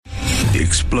The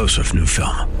explosive new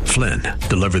film, Flynn,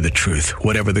 deliver the truth,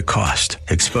 whatever the cost,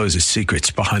 exposes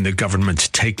secrets behind the government's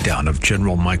takedown of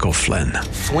General Michael Flynn.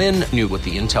 Flynn knew what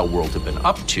the intel world had been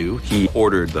up to. He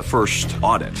ordered the first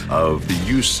audit of the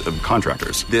use of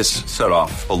contractors. This set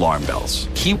off alarm bells.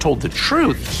 He told the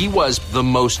truth. He was the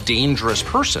most dangerous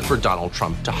person for Donald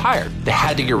Trump to hire. They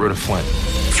had to get rid of Flynn.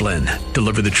 Flynn,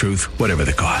 deliver the truth, whatever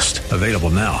the cost. Available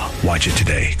now. Watch it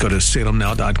today. Go to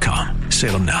salemnow.com.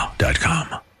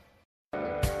 salemnow.com.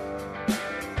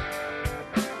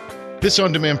 This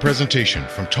on-demand presentation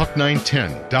from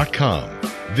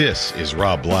Talk910.com. This is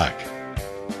Rob Black.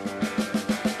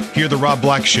 Hear The Rob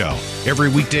Black Show every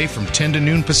weekday from 10 to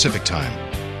noon Pacific Time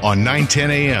on 910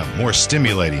 a.m. More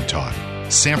stimulating talk.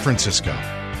 San Francisco.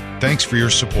 Thanks for your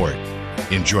support.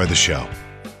 Enjoy the show.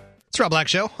 It's Rob Black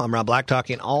Show. I'm Rob Black,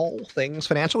 talking all things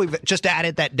financial. We've just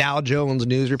added that Dow Jones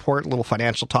news report, a little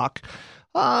financial talk.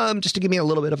 Just to give me a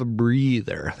little bit of a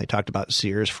breather. They talked about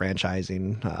Sears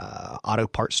franchising auto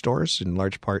parts stores in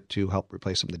large part to help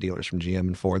replace some of the dealers from GM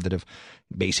and Ford that have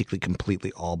basically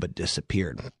completely all but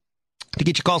disappeared. To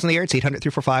get your calls in the air, it's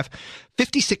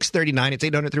 800-345-5639. It's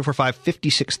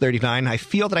 800-345-5639. I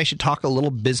feel that I should talk a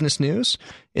little business news,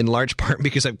 in large part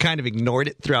because I've kind of ignored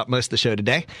it throughout most of the show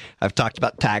today. I've talked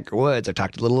about Tiger Woods. I've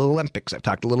talked a little Olympics. I've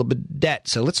talked a little bit debt.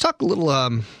 So let's talk a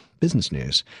little business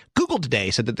news. Google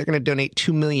today said that they're going to donate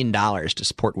 $2 million to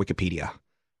support Wikipedia.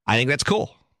 I think that's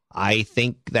cool. I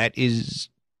think that is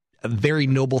a very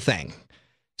noble thing.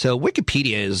 So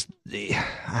Wikipedia is,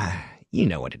 you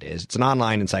know what it is. It's an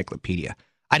online encyclopedia.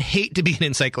 I'd hate to be an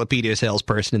encyclopedia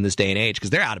salesperson in this day and age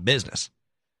because they're out of business.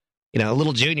 You know, a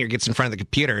little junior gets in front of the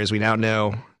computer. As we now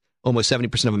know, almost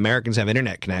 70% of Americans have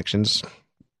internet connections.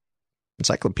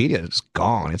 Encyclopedia is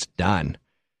gone. It's done.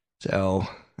 So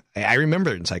I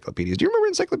remember encyclopedias. Do you remember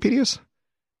encyclopedias?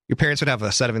 Your parents would have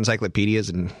a set of encyclopedias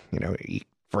and, you know,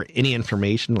 for any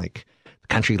information like the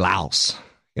country Laos,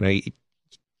 you know,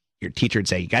 your teacher would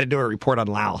say, you got to do a report on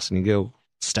Laos. And you go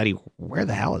study, where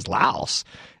the hell is Laos?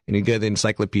 And you go to the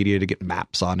encyclopedia to get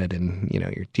maps on it. And, you know,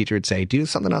 your teacher would say, do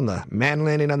something on the man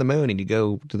landing on the moon. And you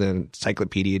go to the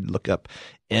encyclopedia, you'd look up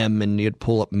M and you'd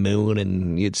pull up moon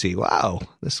and you'd see, wow,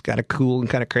 this is kind of cool and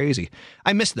kind of crazy.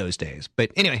 I miss those days.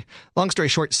 But anyway, long story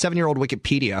short, 7-year-old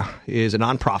Wikipedia is a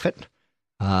nonprofit.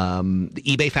 The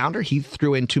eBay founder, he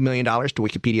threw in $2 million to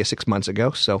Wikipedia 6 months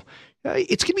ago. So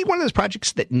it's going to be one of those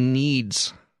projects that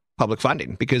needs public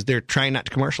funding because they're trying not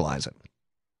to commercialize it.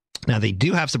 Now, they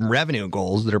do have some revenue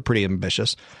goals that are pretty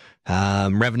ambitious.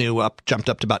 Revenue jumped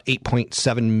up to about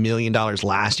 $8.7 million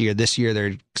last year. This year,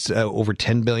 they're over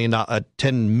 $10 million, not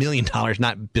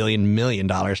billion, $1 million.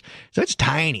 So it's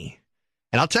tiny.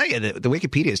 And I'll tell you, the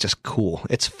Wikipedia is just cool.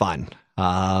 It's fun.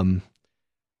 I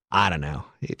don't know.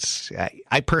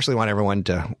 I personally want everyone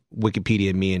to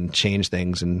Wikipedia me and change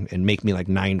things and make me like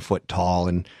 9 foot tall.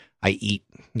 And I eat,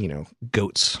 you know,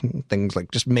 goats, things like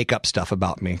just make up stuff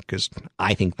about me because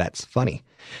I think that's funny.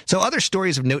 So other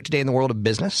stories of note today in the world of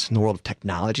business, in the world of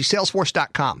technology,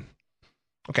 Salesforce.com.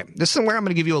 Okay, this is where I'm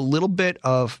going to give you a little bit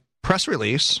of press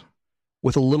release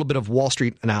with a little bit of Wall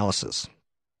Street analysis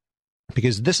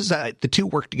because this is the two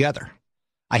work together.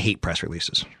 I hate press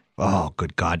releases. Oh,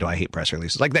 good God, do I hate press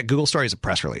releases. Like that Google story is a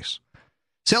press release.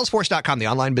 Salesforce.com, the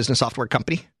online business software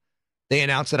company, they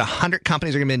announced that 100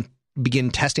 companies are going to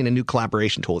begin testing a new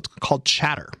collaboration tool. It's called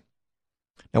Chatter.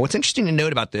 Now, what's interesting to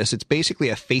note about this, it's basically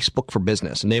a Facebook for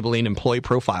business, enabling employee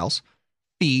profiles,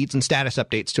 feeds, and status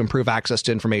updates to improve access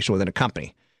to information within a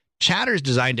company. Chatter is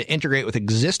designed to integrate with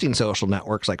existing social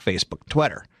networks like Facebook and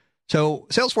Twitter. So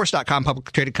Salesforce.com,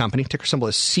 publicly traded company, ticker symbol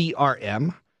is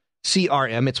CRM.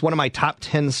 CRM, it's one of my top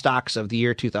 10 stocks of the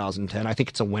year 2010. I think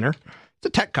it's a winner. It's a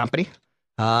tech company.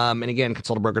 And again,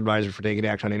 consult broker advisor for taking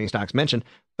action on any stocks mentioned.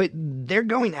 But they're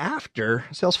going after,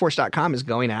 Salesforce.com is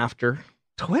going after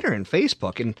Twitter and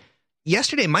Facebook. And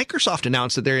yesterday, Microsoft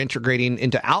announced that they're integrating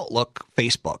into Outlook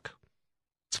Facebook.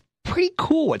 It's pretty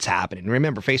cool what's happening.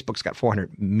 Remember, Facebook's got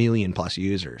 400 million plus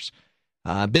users.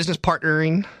 Business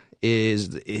partnering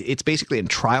it's basically in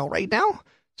trial right now.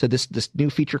 So this new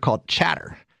feature called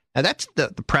Chatter. Now, that's the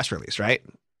press release, right?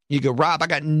 You go, Rob, I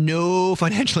got no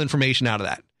financial information out of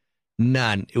that.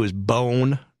 None. It was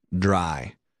bone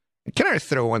dry. Can I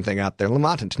throw one thing out there?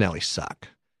 Lamont and Tonelli suck.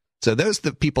 So those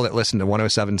the people that listen to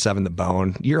 107.7 The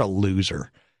Bone, you're a loser.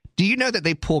 Do you know that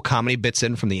they pull comedy bits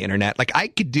in from the internet? Like, I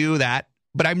could do that,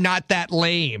 but I'm not that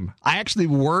lame. I actually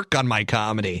work on my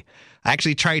comedy. I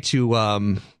actually try to,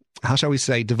 how shall we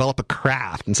say, develop a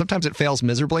craft. And sometimes it fails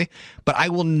miserably, but I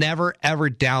will never, ever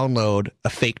download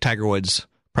a fake Tiger Woods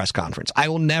press conference. I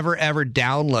will never, ever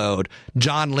download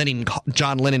John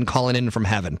Lennon calling in from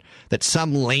heaven that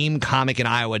some lame comic in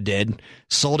Iowa did,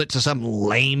 sold it to some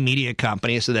lame media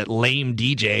company so that lame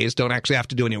DJs don't actually have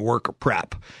to do any work or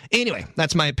prep. Anyway,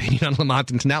 that's my opinion on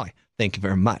Lamont and Tonelli. Thank you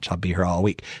very much. I'll be here all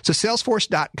week. So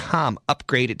Salesforce.com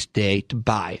upgraded today to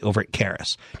buy over at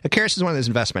Caris. Now, Caris is one of those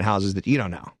investment houses that you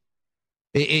don't know.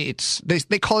 They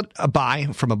call it a buy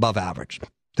from above average.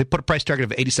 They put a price target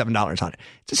of $87 on it.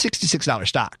 It's a $66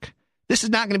 stock. This is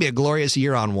not going to be a glorious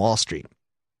year on Wall Street.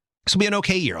 This will be an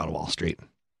okay year on Wall Street.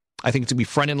 I think it's going to be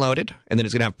front-end loaded, and then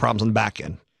it's going to have problems on the back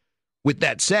end. With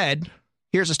that said,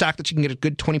 here's a stock that you can get a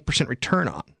good 20% return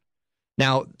on.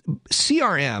 Now,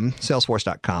 CRM,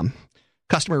 Salesforce.com,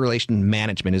 customer relation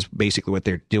management is basically what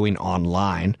they're doing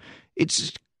online.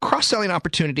 It's cross-selling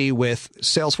opportunity with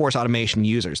Salesforce automation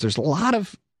users. There's a lot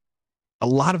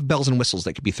of bells and whistles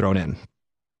that could be thrown in.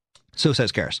 So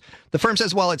says Caris. The firm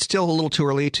says, while it's still a little too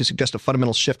early to suggest a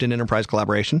fundamental shift in enterprise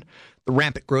collaboration, the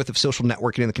rampant growth of social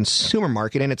networking in the consumer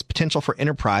market and its potential for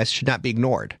enterprise should not be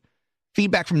ignored.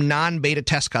 Feedback from non-beta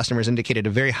test customers indicated a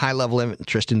very high level of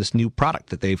interest in this new product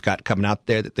that they've got coming out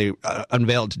there that they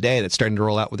unveiled today that's starting to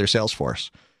roll out with their Salesforce.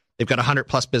 They've got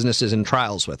 100-plus businesses in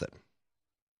trials with it.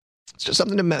 It's just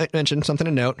something to mention, something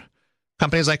to note.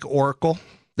 Companies like Oracle,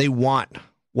 they want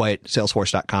what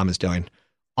Salesforce.com is doing.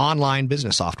 Online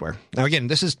business software. Now, again,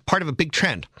 this is part of a big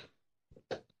trend.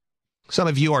 Some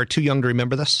of you are too young to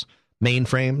remember this.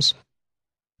 Mainframes,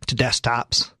 to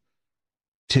desktops,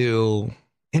 to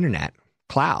internet,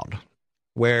 cloud,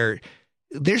 where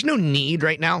there's no need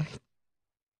right now.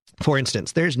 For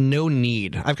instance, there's no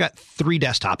need. I've got 3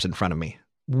 desktops in front of me.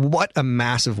 What a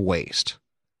massive waste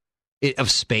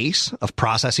of space, of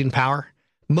processing power.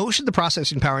 Most of the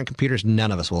processing power in computers,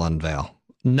 none of us will unveil.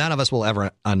 None of us will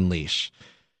ever unleash.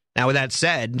 Now, with that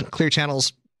said, Clear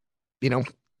Channel's,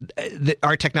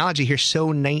 our technology here is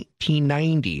so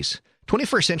 1990s.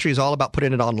 21st century is all about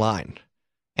putting it online.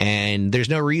 And there's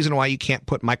no reason why you can't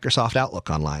put Microsoft Outlook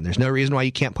online. There's no reason why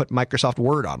you can't put Microsoft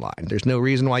Word online. There's no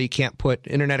reason why you can't put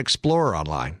Internet Explorer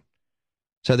online.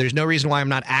 So there's no reason why I'm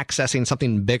not accessing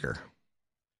something bigger.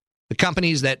 The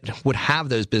companies that would have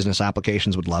those business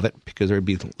applications would love it because there would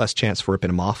be less chance for ripping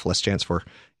them off, less chance for,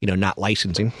 not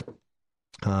licensing.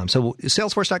 So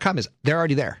Salesforce.com they're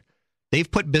already there. They've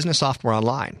put business software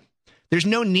online. There's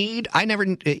no need. And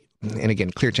again,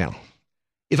 Clear Channel.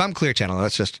 If I'm Clear Channel,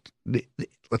 let's just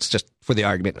for the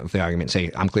argument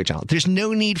say I'm Clear Channel. There's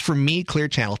no need for me, Clear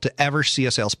Channel, to ever see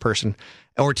a salesperson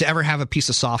or to ever have a piece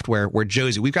of software where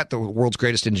Josie, we've got the world's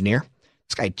greatest engineer.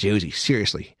 This guy, Josie,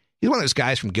 seriously. He's one of those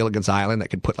guys from Gilligan's Island that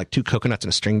could put like 2 coconuts and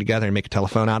a string together and make a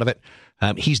telephone out of it.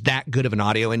 He's that good of an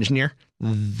audio engineer.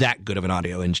 There's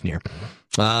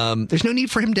no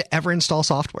need for him to ever install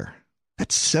software.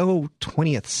 That's so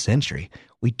 20th century.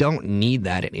 We don't need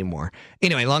that anymore.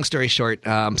 Anyway, long story short,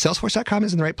 Salesforce.com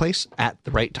is in the right place at the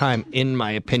right time, in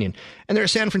my opinion. And they're a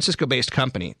San Francisco-based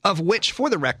company, of which, for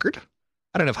the record,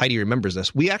 I don't know if Heidi remembers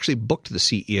this, we actually booked the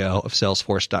CEO of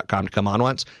Salesforce.com to come on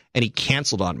once, and he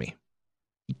canceled on me.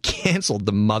 He canceled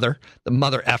the mother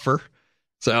effer.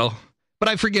 So, but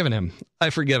I've forgiven him.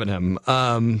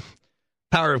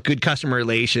 Power of good customer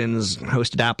relations,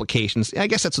 hosted applications. I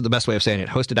guess that's the best way of saying it.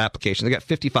 Hosted applications. They got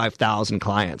 55,000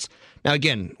 clients. Now,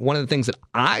 again, one of the things that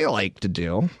I like to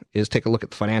do is take a look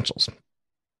at the financials.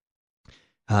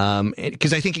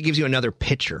 Because I think it gives you another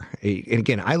picture. And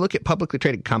again, I look at publicly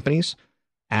traded companies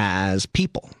as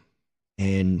people.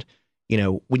 And,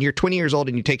 when you're 20 years old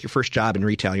and you take your first job in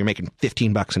retail, you're making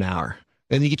 $15 an hour.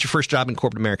 And then you get your first job in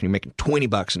corporate America and you're making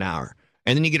 $20 an hour.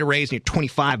 And then you get a raise and you're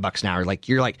 $25 an hour.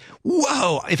 You're like,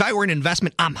 whoa, if I were an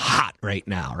investment, I'm hot right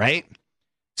now, right?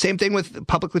 Same thing with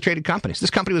publicly traded companies. This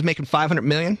company was making $500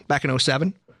 million back in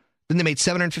 2007. Then they made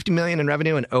 $750 million in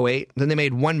revenue in 2008. Then they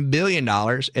made $1 billion in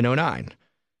 2009.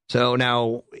 So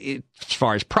now, as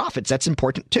far as profits, that's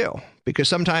important too. Because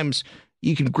sometimes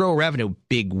you can grow revenue,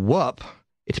 big whoop.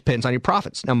 It depends on your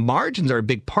profits. Now, margins are a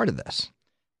big part of this.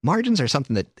 Margins are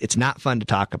something that it's not fun to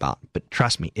talk about, but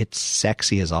trust me, it's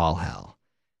sexy as all hell.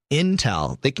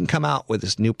 Intel, they can come out with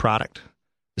this new product,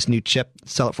 this new chip,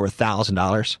 sell it for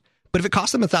 $1,000. But if it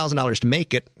costs them $1,000 to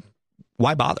make it,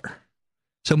 why bother?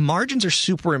 So margins are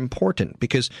super important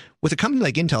because with a company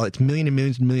like Intel, it's millions and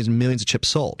millions and millions and millions of chips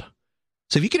sold.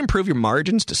 So if you can improve your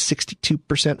margins to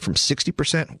 62% from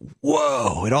 60%,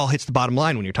 whoa, it all hits the bottom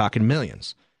line when you're talking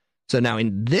millions. So now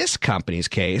in this company's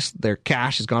case, their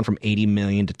cash has gone from $80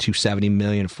 million to $270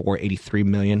 million, $483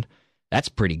 million. That's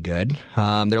pretty good.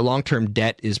 Their long-term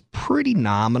debt is pretty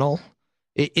nominal.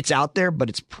 It's out there, but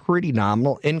it's pretty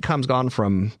nominal. Income's gone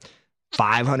from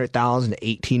 $500,000 to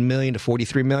 $18 million to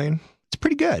 $43 million. It's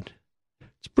pretty good.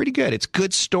 It's pretty good. It's a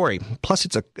good story. Plus,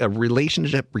 it's a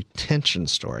relationship retention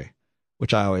story,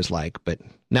 which I always like. But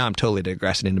now I'm totally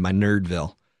digressing into my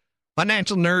Nerdville.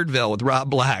 Financial Nerdville with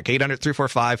Rob Black,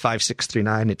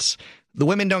 800-345-5639. It's the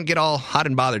women don't get all hot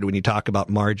and bothered when you talk about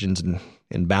margins and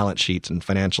balance sheets and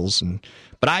financials,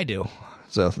 but I do.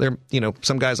 So they're,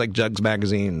 some guys like Jugs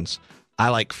magazines. I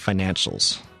like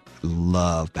financials. I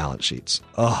love balance sheets.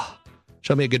 Oh,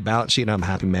 show me a good balance sheet and I'm a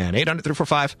happy man.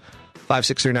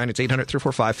 800-345-5639. It's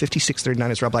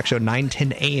 800-345-5639. It's Rob Black Show,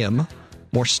 9:10 a.m.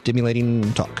 More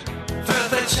stimulating talk.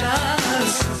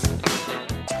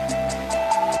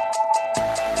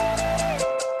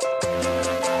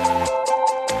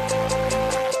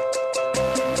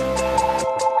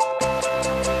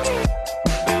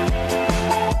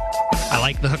 I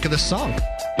like the hook of this song.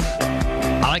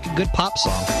 I like a good pop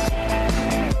song.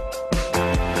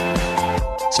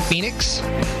 It's Phoenix,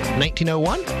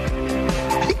 1901.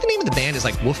 I think the name of the band is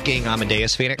like Wolfgang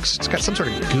Amadeus Phoenix. It's got some sort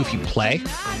of goofy play.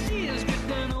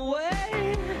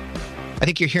 I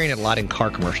think you're hearing it a lot in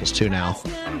car commercials too now.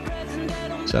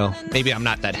 So maybe I'm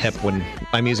not that hip when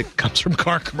my music comes from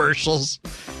car commercials.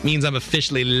 Means I'm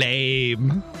officially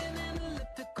lame.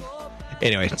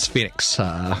 Anyway, it's Phoenix.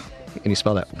 And you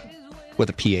spell that with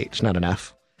a PH, not an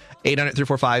F.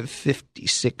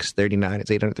 800-345-5639. It's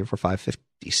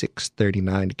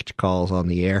 800-345-5639 to get your calls on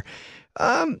the air.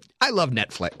 I love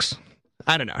Netflix.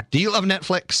 I don't know. Do you love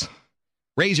Netflix?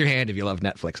 Raise your hand if you love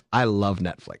Netflix. I love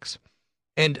Netflix.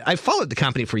 And I've followed the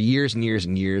company for years and years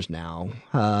and years now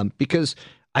because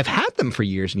I've had them for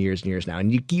years and years and years now.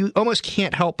 And you almost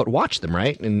can't help but watch them,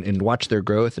 right? And watch their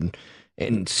growth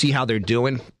and see how they're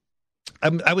doing.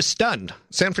 I was stunned.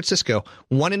 San Francisco,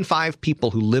 1 in 5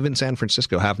 people who live in San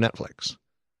Francisco have Netflix.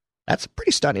 That's a pretty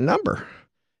stunning number.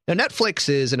 Now, Netflix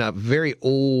is in a very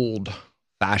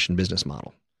old-fashioned business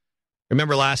model.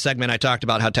 Remember last segment I talked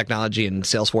about how technology and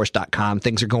Salesforce.com,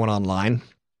 things are going online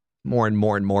more and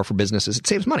more and more for businesses. It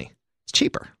saves money. It's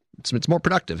cheaper. It's more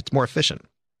productive. It's more efficient.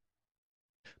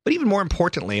 But even more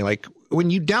importantly, like when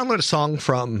you download a song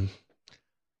from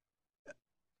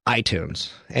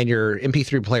iTunes and your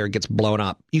MP3 player gets blown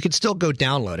up, you can still go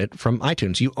download it from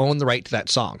iTunes. You own the right to that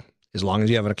song as long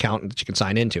as you have an account that you can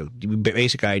sign into.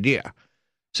 Basic idea.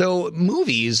 So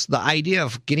movies, the idea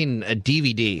of getting a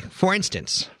DVD, for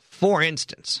instance,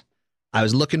 I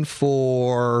was looking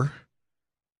for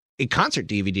a concert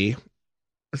DVD. I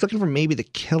was looking for maybe The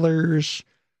Killers.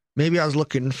 Maybe I was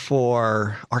looking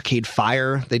for Arcade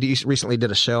Fire. They recently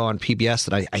did a show on PBS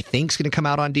that I think is going to come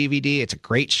out on DVD. It's a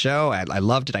great show. I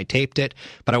loved it. I taped it,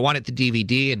 but I wanted the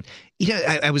DVD. And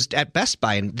I was at Best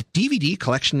Buy, and the DVD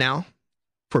collection now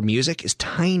for music is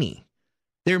tiny.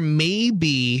 There may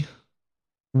be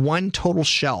one total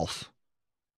shelf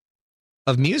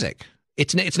of music.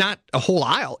 It's not a whole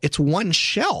aisle. It's one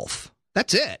shelf.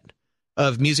 That's it,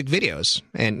 of music videos.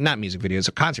 And not music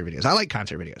videos, concert videos. I like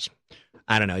concert videos.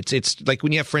 I don't know. It's like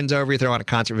when you have friends over, you throw on a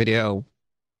concert video,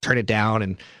 turn it down,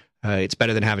 and it's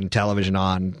better than having television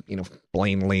on,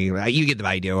 blatantly. You get the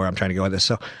idea where I'm trying to go with this.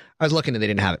 So I was looking and they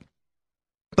didn't have it.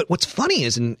 But what's funny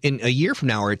is in a year from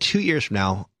now or 2 years from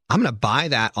now, I'm going to buy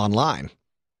that online.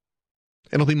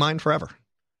 It'll be mine forever.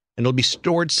 And it'll be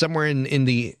stored somewhere in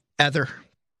the ether,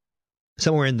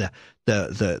 somewhere in the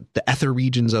ether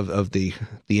regions of the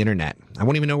internet. I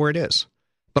won't even know where it is.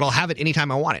 But I'll have it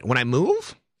anytime I want it. When I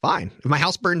move, fine. If my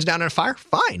house burns down in a fire,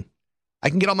 fine. I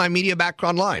can get all my media back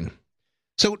online.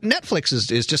 So Netflix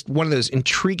is just one of those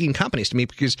intriguing companies to me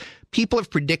because people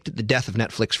have predicted the death of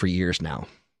Netflix for years now.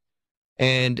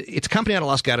 And it's a company out of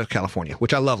Los Gatos, California,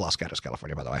 which I love Los Gatos,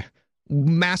 California, by the way.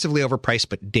 Massively overpriced,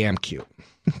 but damn cute.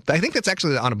 I think that's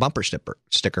actually on a bumper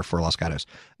sticker for Los Gatos.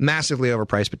 Massively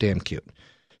overpriced, but damn cute.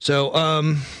 So,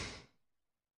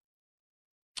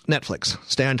 Netflix.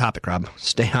 Stay on topic, Rob.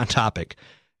 Stay on topic.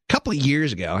 A couple of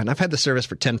years ago, and I've had the service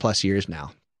for 10 plus years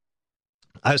now,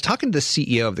 I was talking to the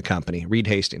CEO of the company, Reed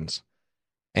Hastings,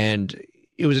 and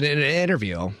it was an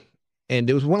interview, and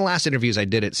it was one of the last interviews I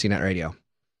did at CNET Radio,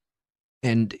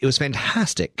 and it was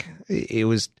fantastic.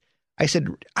 I said,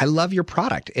 I love your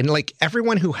product, and like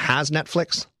everyone who has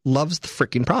Netflix loves the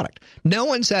freaking product. No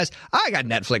one says, I got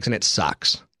Netflix and it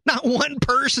sucks. Not one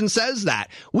person says that.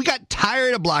 We got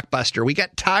tired of Blockbuster. We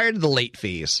got tired of the late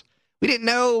fees. We didn't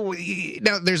know.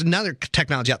 Now, there's another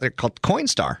technology out there called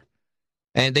Coinstar.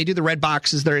 And they do the red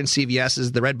boxes that are in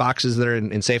CVS's, the red boxes that are in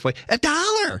Safeway.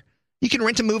 $1. You can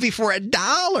rent a movie for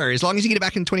 $1. As long as you get it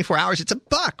back in 24 hours, it's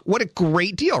 $1. What a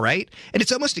great deal, right? And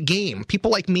it's almost a game.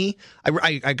 People like me,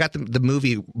 I got the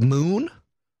movie Moon.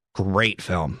 Great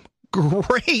film.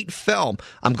 great film.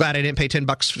 I'm glad I didn't pay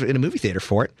 $10 in a movie theater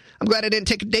for it. I'm glad I didn't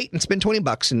take a date and spend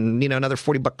 $20 and another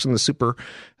 $40 on the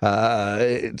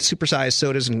supersized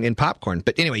sodas and popcorn.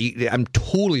 But anyway, I'm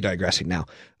totally digressing now.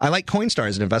 I like Coinstar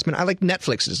as an investment. I like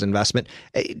Netflix as an investment.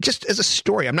 Just as a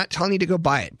story, I'm not telling you to go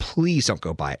buy it. Please don't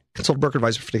go buy it. Consult a broker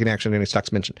advisor for taking action on any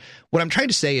stocks mentioned. What I'm trying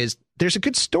to say is there's a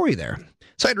good story there.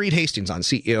 So I had Reed Hastings on,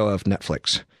 CEO of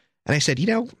Netflix. And I said,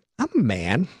 I'm a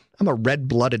man. I'm a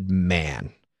red-blooded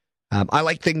man. I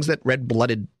like things that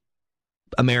red-blooded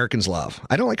Americans love.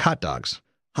 I don't like hot dogs.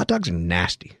 Hot dogs are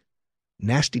nasty.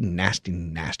 Nasty, nasty,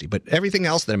 nasty. But everything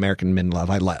else that American men love,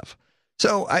 I love.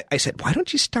 So I said, why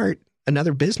don't you start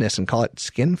another business and call it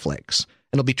Skinflix?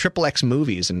 And it'll be XXX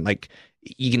movies. And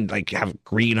you can have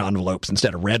green envelopes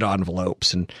instead of red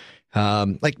envelopes. And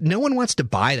no one wants to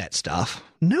buy that stuff.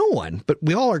 No one. But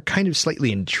we all are kind of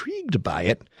slightly intrigued by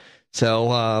it.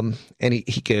 So, and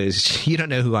he goes, you don't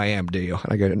know who I am, do you?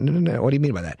 And I go, no. What do you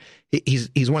mean by that?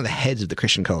 He's one of the heads of the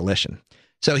Christian Coalition.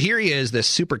 So here he is, this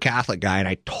super Catholic guy, and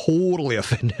I totally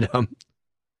offended him.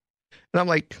 And I'm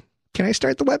like, can I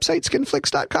start the website,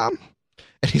 skinflix.com?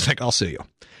 And he's like, I'll sue you.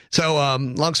 So,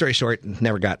 long story short,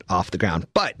 never got off the ground.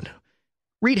 But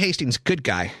Reed Hastings, good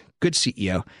guy, good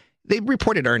CEO. They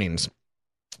reported earnings,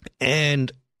 and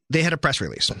they had a press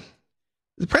release.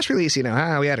 The press release, we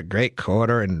had a great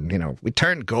quarter and, we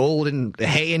turned gold and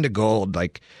hay into gold,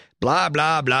 blah,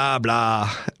 blah, blah,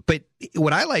 blah. But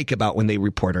what I like about when they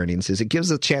report earnings is it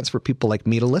gives a chance for people like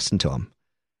me to listen to them.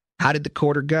 How did the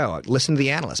quarter go? Listen to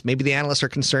the analysts. Maybe the analysts are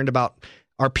concerned about,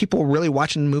 are people really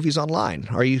watching movies online?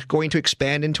 Are you going to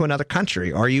expand into another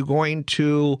country? Are you going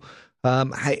to,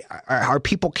 are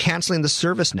people canceling the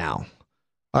service now?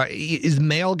 Is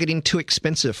mail getting too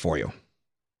expensive for you?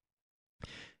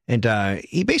 And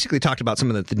he basically talked about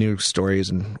some of the news stories.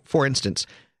 And for instance,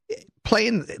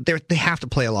 they have to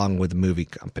play along with the movie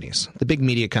companies. The big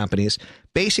media companies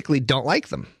basically don't like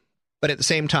them. But at the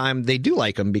same time, they do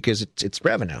like them because it's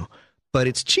revenue. But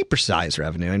it's cheaper size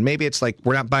revenue. And maybe it's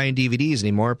we're not buying DVDs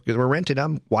anymore because we're renting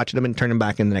them, watching them, and turning them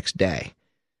back in the next day.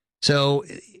 So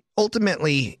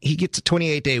ultimately, he gets a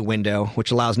 28-day window,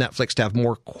 which allows Netflix to have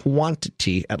more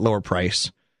quantity at lower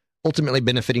price, ultimately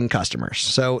benefiting customers.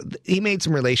 So he made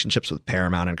some relationships with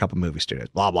Paramount and a couple movie studios,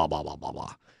 blah, blah, blah, blah, blah,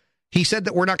 blah. He said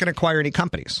that we're not going to acquire any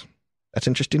companies. That's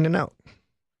interesting to note.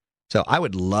 So I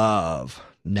would love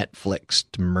Netflix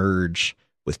to merge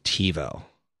with TiVo,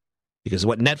 because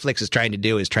what Netflix is trying to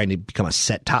do is trying to become a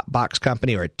set-top box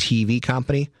company or a TV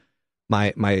company.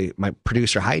 My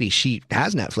producer, Heidi, she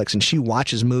has Netflix and she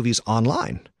watches movies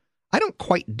online. I don't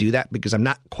quite do that because I'm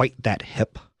not quite that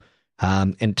hip.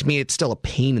 And to me, it's still a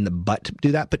pain in the butt to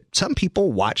do that. But some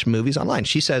people watch movies online.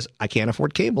 She says, I can't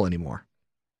afford cable anymore.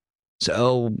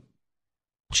 So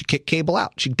she kicked cable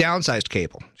out. She downsized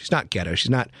cable. She's not ghetto. She's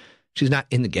not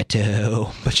in the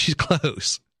ghetto, but she's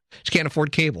close. She can't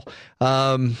afford cable.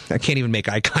 I can't even make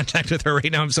eye contact with her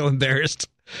right now. I'm so embarrassed.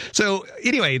 So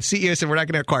anyway, the CEO said, we're not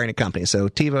going to acquire any company. So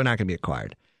TiVo not going to be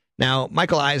acquired. Now,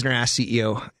 Michael Eisner asked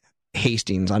CEO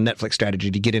Hastings on Netflix strategy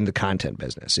to get into content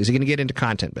business. Is he going to get into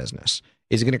content business?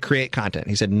 Is he going to create content?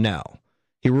 He said no.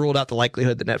 He ruled out the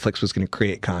likelihood that Netflix was going to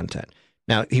create content.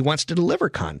 Now, he wants to deliver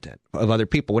content of other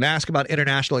people. When asked about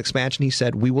international expansion, he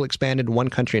said, we will expand into one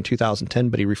country in 2010,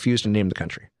 but he refused to name the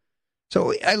country.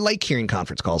 So I like hearing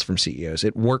conference calls from CEOs.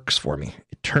 It works for me.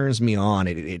 It turns me on.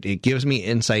 It gives me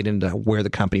insight into where the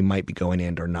company might be going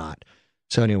in or not.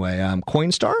 So anyway,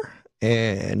 Coinstar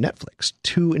and Netflix,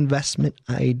 two investment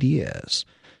ideas.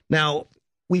 Now,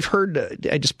 we've heard,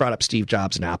 I just brought up Steve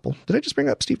Jobs and Apple. Did I just bring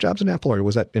up Steve Jobs and Apple, or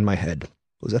was that in my head?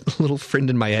 Was that the little friend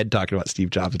in my head talking about Steve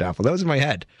Jobs and Apple? That was in my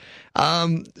head.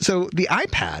 So the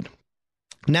iPad,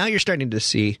 now you're starting to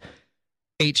see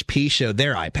HP show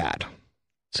their iPad.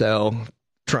 So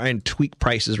try and tweak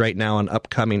prices right now on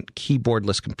upcoming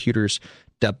keyboardless computers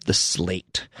dubbed the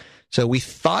Slate. So we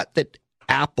thought that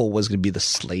Apple was going to be the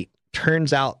Slate.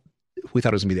 Turns out we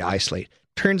thought it was going to be the iSlate.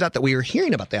 Turns out that we were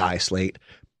hearing about the iSlate,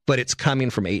 but it's coming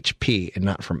from HP and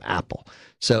not from Apple.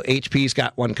 So HP's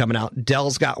got one coming out.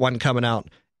 Dell's got one coming out.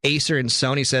 Acer and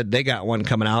Sony said they got one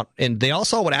coming out. And they all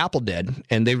saw what Apple did,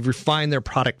 and they've refined their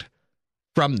product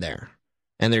from there.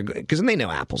 And they're, because they know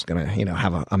Apple's going to,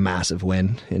 have a massive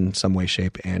win in some way,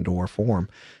 shape, and or form.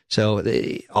 So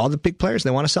all the big players, they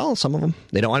want to sell some of them.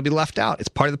 They don't want to be left out. It's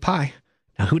part of the pie.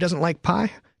 Now, who doesn't like pie?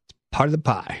 It's part of the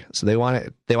pie. So they want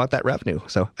it. They want that revenue.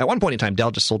 So at one point in time, Dell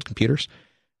just sold computers,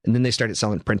 and then they started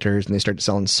selling printers, and they started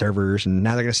selling servers, and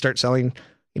now they're going to start selling,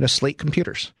 Slate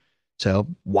computers. So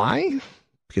why?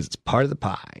 Because it's part of the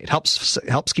pie. It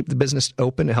helps keep the business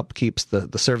open. It helps keeps the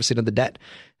servicing of the debt.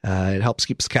 It helps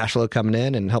keep the cash flow coming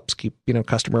in and helps keep,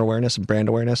 customer awareness and brand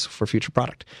awareness for future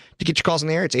product. To get your calls in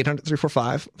the air, it's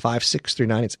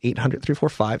 800-345-5639. It's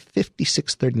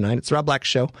 800-345-5639. It's the Rob Black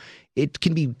Show. It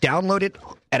can be downloaded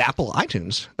at Apple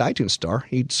iTunes, the iTunes store.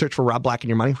 You search for Rob Black and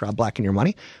Your Money, Rob Black and Your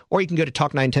Money, or you can go to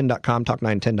talk910.com,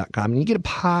 talk910.com, and you get a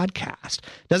podcast.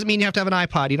 Doesn't mean you have to have an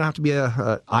iPod. You don't have to be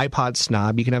a iPod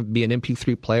snob. You can be an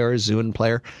MP3 player, or a Zune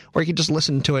player, or you can just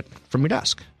listen to it from your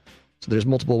desk. So there's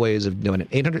multiple ways of doing it.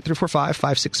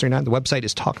 800-345-5639. The website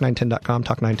is talk910.com,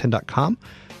 talk910.com.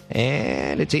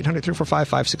 And it's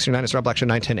 800-345-5639. It's Rob Black Show,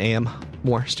 910 a.m.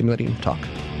 More stimulating talk.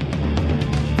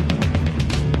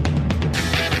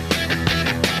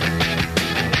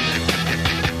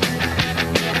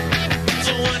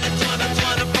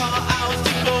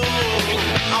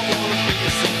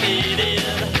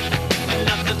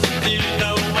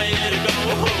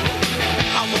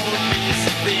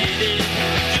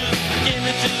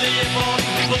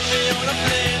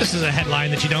 This is a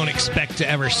headline that you don't expect to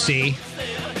ever see.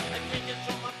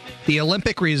 The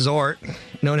Olympic resort,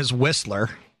 known as Whistler,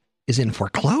 is in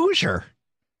foreclosure.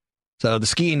 So the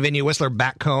skiing venue Whistler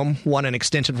Backcomb won an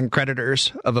extension from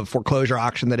creditors of a foreclosure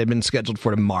auction that had been scheduled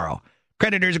for tomorrow.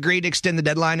 Creditors agreed to extend the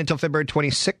deadline until February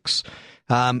 26.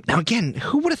 Now, again,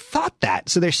 who would have thought that?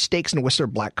 So there's stakes in Whistler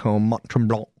Blackcomb, Mont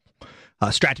Tremblant,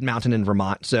 Stratton Mountain in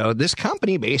Vermont. So this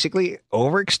company basically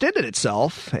overextended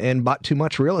itself and bought too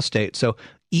much real estate. So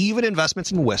even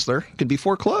investments in Whistler could be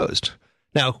foreclosed.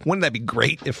 Now, wouldn't that be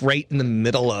great if right in the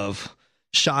middle of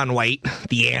Shaun White,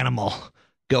 the animal,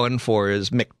 going for his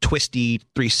McTwisty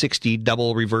 360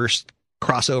 double reverse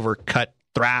crossover cut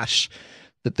thrash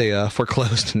that they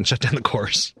foreclosed and shut down the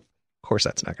course? Of course,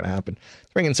 that's not going to happen.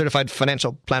 Let's bring in certified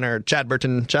financial planner Chad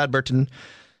Burton. Chad Burton,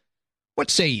 what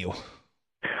say you?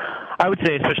 I would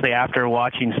say, especially after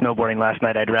watching snowboarding last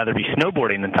night, I'd rather be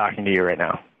snowboarding than talking to you right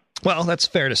now. Well, that's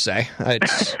fair to say.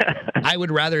 I would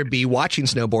rather be watching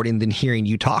snowboarding than hearing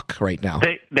you talk right now.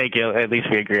 Thank you. At least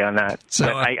we agree on that. So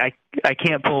but I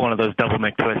can't pull one of those double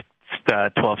McTwist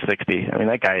 1260. I mean,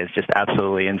 that guy is just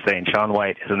absolutely insane. Shaun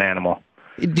White is an animal.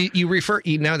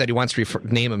 You know that he wants to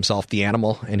name himself the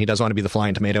animal, and he doesn't want to be the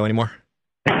Flying Tomato anymore?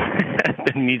 He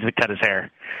needs to cut his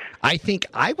hair. I think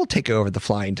I will take over the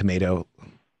Flying Tomato.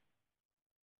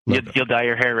 You'll dye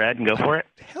your hair red and go for it?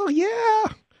 Hell yeah.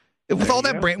 With all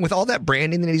that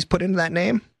branding that he's put into that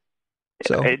name.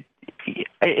 So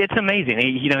it's amazing.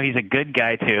 He's a good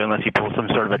guy too, unless he pulls some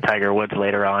sort of a Tiger Woods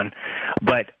later on.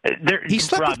 But he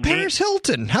slept with Paris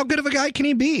Hilton. How good of a guy can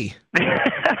he be?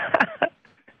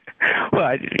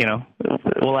 Well,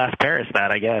 we'll ask Paris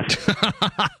that, I guess.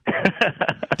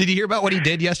 Did you hear about what he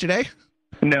did yesterday?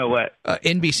 No, what?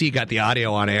 NBC got the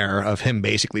audio on air of him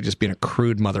basically just being a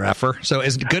crude mother effer. So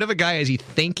as good of a guy as you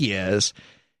think he is,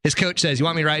 his coach says, "You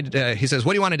want me to ride?" He says,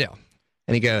 "What do you want to do?"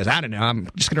 And he goes, "I don't know. I'm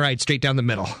just going to ride straight down the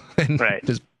middle." And right.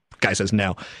 His guy says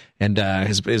no. And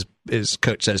his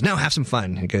coach says, "No, have some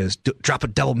fun." He goes, "Drop a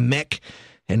double Mick."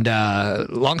 And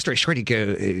long story short,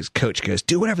 his coach goes,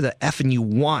 "Do whatever the effing you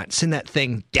want. Send that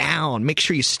thing down. Make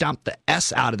sure you stomp the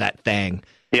S out of that thing."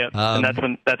 Yep,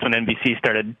 and that's when NBC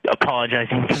started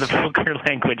apologizing for the vulgar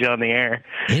language on the air.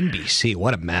 NBC,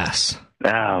 what a mess.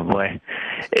 Oh, boy.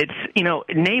 It's,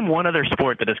 name one other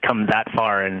sport that has come that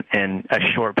far in a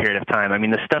short period of time. I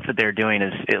mean, the stuff that they're doing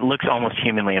it looks almost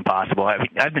humanly impossible.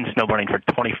 I've been snowboarding for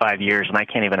 25 years, and I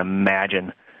can't even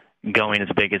imagine going as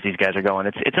big as these guys are going.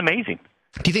 It's amazing.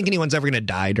 Do you think anyone's ever going to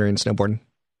die during snowboarding?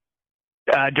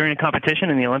 During a competition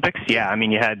in the Olympics, yeah. I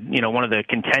mean, you had, one of the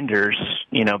contenders,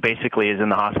 basically is in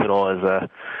the hospital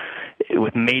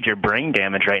with major brain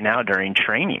damage right now during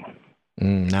training.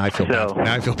 Now I feel bad.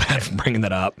 Now I feel bad for bringing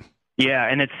that up. Yeah,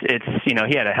 and it's he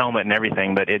had a helmet and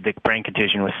everything, but the brain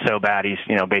contusion was so bad he's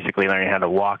basically learning how to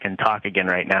walk and talk again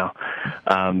right now,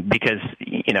 because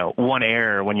one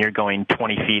error when you're going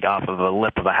 20 feet off of a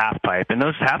lip of a half pipe, and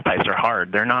those half pipes are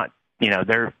hard. They're not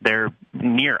they're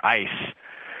near ice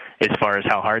as far as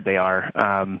how hard they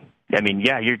are. I mean,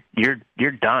 yeah,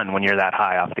 you're done when you're that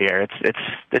high off the air.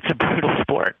 It's a brutal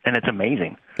sport, and it's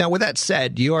amazing. Now, with that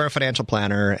said, you are a financial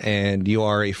planner, and you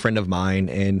are a friend of mine,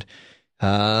 and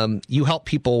you help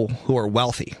people who are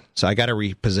wealthy. So I got to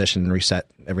reposition and reset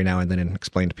every now and then and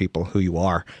explain to people who you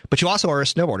are. But you also are a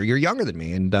snowboarder. You're younger than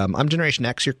me, and I'm Generation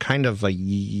X. You're kind of a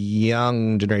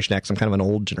young Generation X. I'm kind of an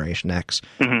old Generation X,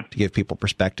 to give people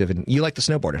perspective. And you like the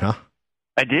snowboarding, huh?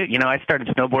 I do. I started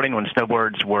snowboarding when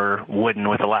snowboards were wooden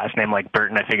with a last name like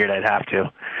Burton. I figured I'd have to.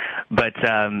 But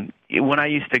when I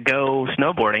used to go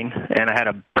snowboarding and I had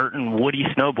a Burton Woody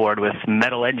snowboard with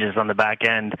metal edges on the back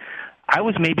end, I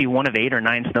was maybe one of 8 or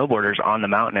 9 snowboarders on the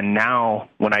mountain. And now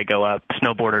when I go up,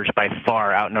 snowboarders by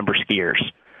far outnumber skiers.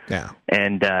 Yeah.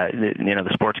 And, the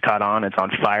sport's caught on. It's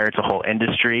on fire. It's a whole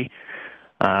industry.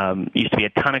 Used to be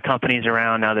a ton of companies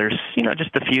around. Now there's,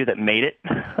 just a few that made it.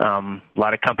 A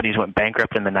lot of companies went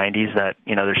bankrupt in the 90s that,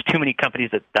 there's too many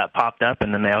companies that popped up,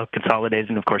 and then they all consolidated.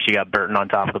 And, of course, you got Burton on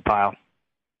top of the pile.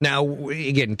 Now,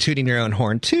 again, tooting your own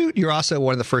horn, toot. You're also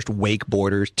one of the first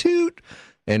wakeboarders, toot.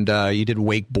 And you did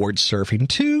wakeboard surfing,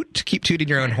 toot. Keep tooting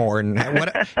your own horn.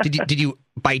 What did you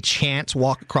by chance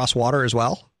walk across water as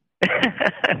well?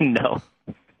 No,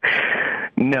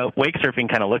 wake surfing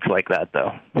kind of looks like that,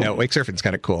 though. Yeah, wake surfing's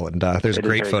kind of cool, and there's a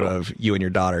great photo of you and your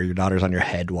daughter. Your daughter's on your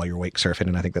head while you're wake surfing,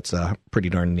 and I think that's pretty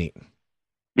darn neat.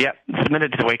 Yeah,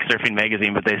 submitted to Wake Surfing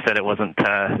magazine, but they said it wasn't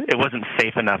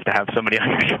safe enough to have somebody on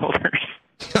your shoulders.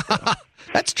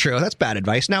 That's true. That's bad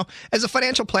advice. Now, as a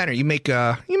financial planner, you make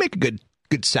a good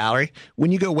salary.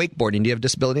 When you go wakeboarding, do you have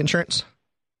disability insurance?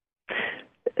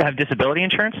 Have disability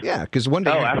insurance? Yeah, because one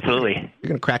day absolutely, you're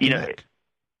going to crack your neck.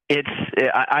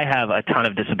 I have a ton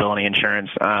of disability insurance.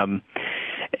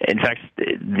 In fact,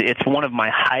 it's one of my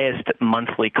highest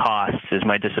monthly costs is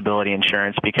my disability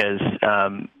insurance because,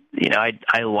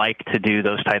 I like to do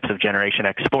those types of Generation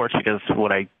X sports because it's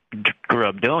what I grew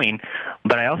up doing.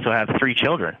 But I also have 3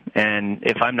 children. And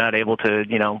if I'm not able to,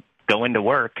 go into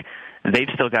work, they've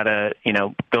still got to,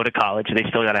 go to college. They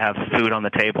still got to have food on the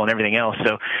table and everything else.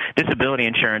 So disability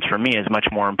insurance for me is much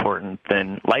more important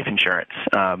than life insurance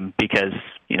because,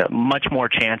 much more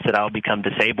chance that I'll become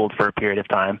disabled for a period of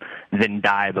time than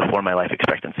die before my life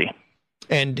expectancy.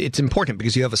 And it's important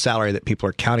because you have a salary that people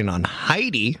are counting on.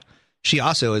 Heidi, she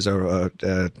also is a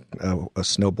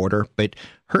snowboarder, but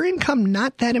her income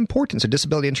not that important. So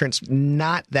disability insurance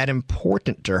not that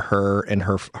important to her and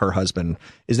her husband.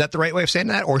 Is that the right way of saying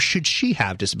that, or should she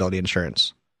have disability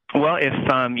insurance? Well, if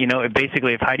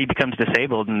if Heidi becomes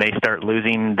disabled and they start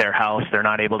losing their house, they're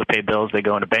not able to pay bills, they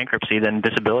go into bankruptcy, then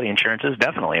disability insurance is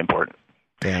definitely important.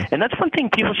 Yeah. And that's one thing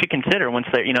people should consider once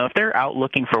they're, if they're out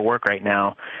looking for work right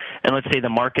now, and let's say the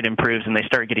market improves and they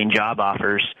start getting job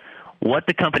offers, what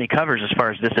the company covers as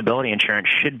far as disability insurance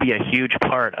should be a huge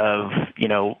part of,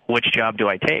 which job do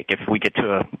I take if we get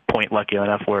to a point lucky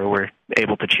enough where we're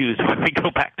able to choose when we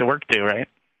go back to work to, right?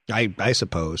 I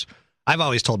suppose. I've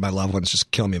always told my loved ones, just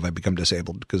kill me if I become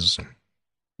disabled because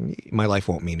my life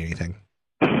won't mean anything.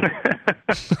 I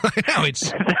know, that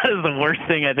is the worst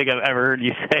thing I think I've ever heard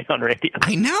you say on radio.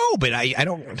 I know, but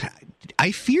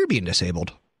I fear being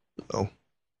disabled. Oh.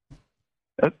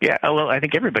 Yeah, well, I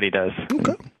think everybody does.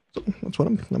 Okay. So that's what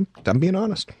I'm being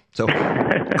honest. So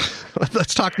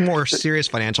let's talk more serious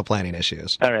financial planning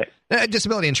issues. All right.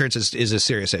 Disability insurance is a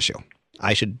serious issue.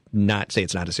 I should not say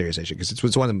it's not a serious issue because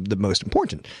it's one of the most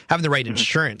important. Having the right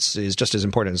insurance is just as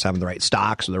important as having the right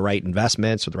stocks or the right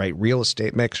investments or the right real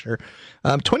estate mixture.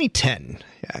 2010.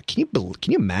 Yeah, can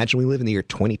you imagine we live in the year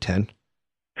 2010?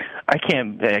 I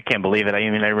can't believe it. I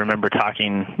remember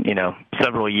talking,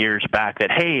 several years back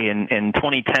that, hey, in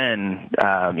 2010,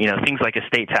 things like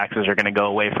estate taxes are going to go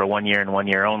away for 1 year and 1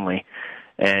 year only.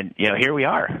 And, here we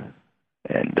are.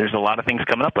 And there's a lot of things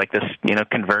coming up like this,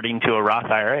 converting to a Roth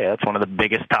IRA. That's one of the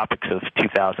biggest topics of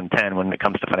 2010 when it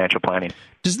comes to financial planning.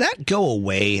 Does that go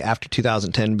away after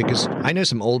 2010? Because I know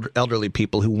some old elderly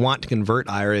people who want to convert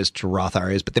IRAs to Roth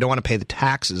IRAs, but they don't want to pay the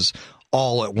taxes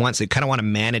all at once. They kind of want to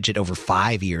manage it over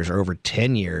 5 years or over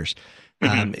 10 years.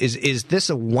 Mm-hmm. Is this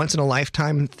a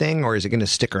once-in-a-lifetime thing, or is it going to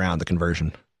stick around, the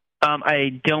conversion?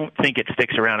 I don't think it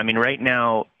sticks around. Right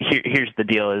now, here's the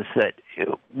deal, is that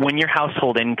when your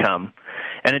household income,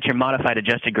 and it's your modified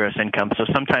adjusted gross income, so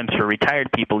sometimes for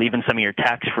retired people, even some of your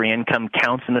tax-free income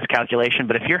counts in this calculation,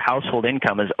 but if your household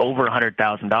income is over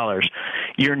 $100,000,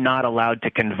 you're not allowed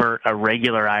to convert a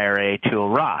regular IRA to a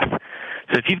Roth.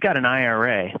 So if you've got an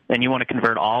IRA and you want to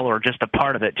convert all or just a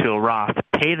part of it to a Roth,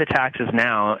 pay the taxes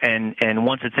now, and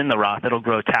once it's in the Roth, it'll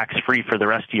grow tax-free for the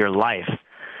rest of your life.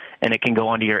 And it can go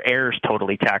onto your heirs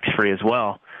totally tax-free as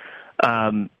well.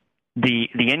 The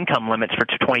income limits for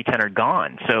 2010 are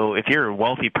gone. So if you're a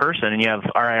wealthy person and you have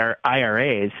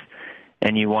IRAs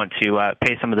and you want to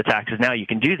pay some of the taxes now, you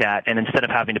can do that. And instead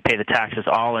of having to pay the taxes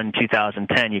all in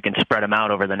 2010, you can spread them out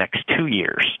over the next 2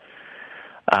 years.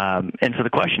 And so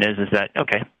the question is that,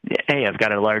 okay, hey, I've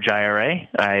got a large IRA.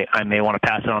 I may want to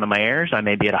pass it on to my heirs. I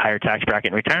may be at a higher tax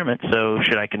bracket in retirement. So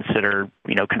should I consider,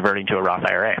 converting to a Roth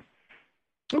IRA?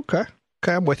 Okay,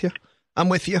 I'm with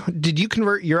you. Did you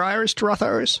convert your IRAs to Roth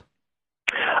IRAs?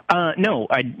 No,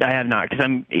 I have not. Because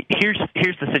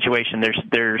here's the situation.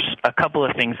 There's a couple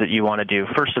of things that you want to do.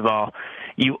 First of all,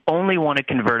 you only want to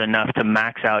convert enough to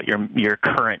max out your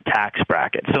current tax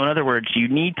bracket. So in other words, you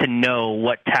need to know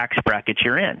what tax bracket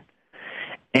you're in.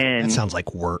 And that sounds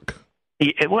like work.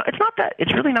 Well,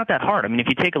 it's really not that hard. I mean, if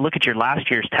you take a look at your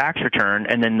last year's tax return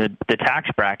and then the tax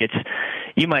brackets,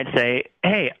 you might say,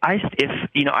 hey, if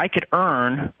I could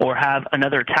earn or have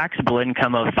another taxable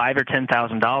income of $5,000 or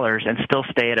 $10,000 and still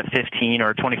stay at a 15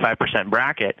 or 25%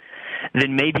 bracket,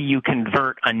 then maybe you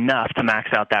convert enough to max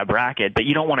out that bracket, but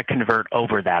you don't want to convert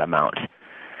over that amount.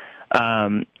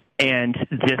 And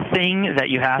the thing that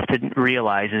you have to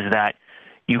realize is that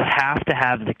you have to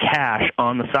have the cash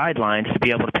on the sidelines to be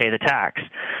able to pay the tax.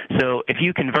 So if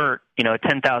you convert, a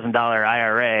 $10,000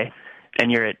 IRA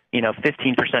and you're at,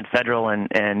 15% federal and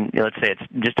let's say it's,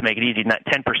 just to make it easy, not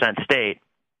 10% state,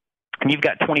 and you've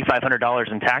got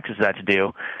 $2,500 in taxes that's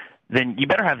due, then you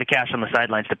better have the cash on the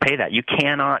sidelines to pay that. You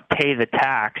cannot pay the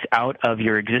tax out of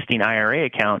your existing IRA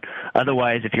account.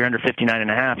 Otherwise, if you're under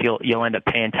 59.5, you'll end up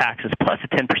paying taxes plus a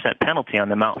 10% penalty on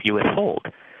the amount you withhold.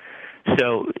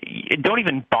 So don't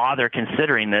even bother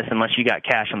considering this unless you got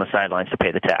cash on the sidelines to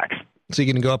pay the tax. So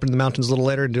you're going to go up into the mountains a little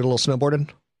later and do a little snowboarding?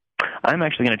 I'm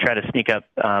actually going to try to sneak up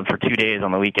for 2 days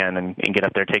on the weekend and get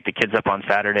up there, take the kids up on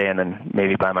Saturday, and then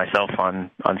maybe by myself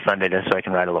on Sunday just so I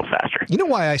can ride a little faster. You know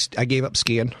why I gave up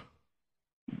skiing?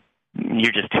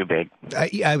 You're just too big.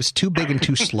 I was too big and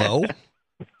too slow.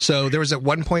 So there was at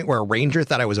one point where a ranger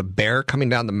thought I was a bear coming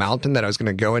down the mountain, that I was going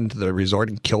to go into the resort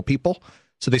and kill people.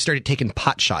 So they started taking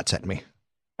pot shots at me.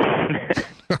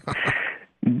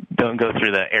 Don't go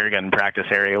through the air gun practice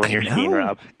area when you're skiing,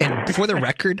 Rob. And for the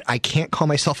record, I can't call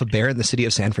myself a bear in the city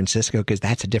of San Francisco because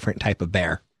that's a different type of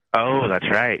bear. Oh, that's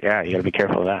right. Yeah, you got to be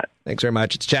careful of that. Thanks very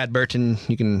much. It's Chad Burton.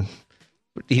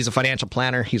 He's a financial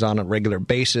planner. He's on a regular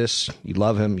basis. You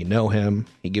love him. You know him.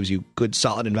 He gives you good,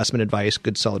 solid investment advice,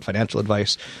 good, solid financial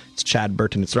advice. It's Chad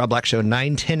Burton. It's the Rob Black Show,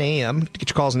 9:10 a.m. To get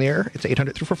your calls in the air, it's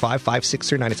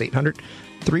 800-345-5639. It's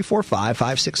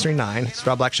 800-345-5639. It's the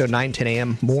Rob Black Show, 9:10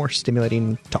 a.m. More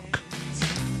stimulating talk.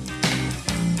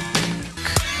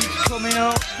 He's coming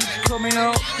up. He's coming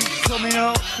up. He's coming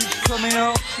up. He's coming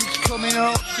up. He's coming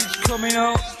up. He's coming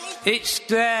up. It's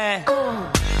there.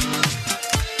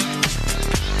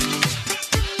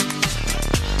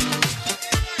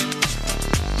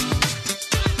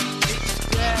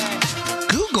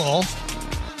 Google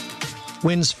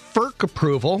wins FERC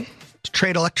approval to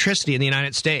trade electricity in the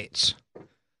United States.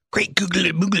 Great Google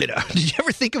it. Did you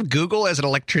ever think of Google as an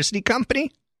electricity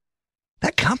company?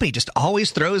 That company just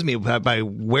always throws me by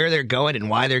where they're going and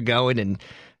why they're going and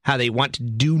how they want to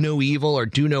do no evil or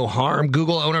do no harm.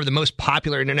 Google, owner of the most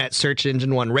popular internet search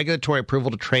engine, won regulatory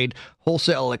approval to trade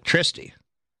wholesale electricity.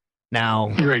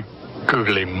 Now, great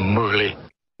googly moogly.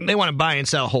 They want to buy and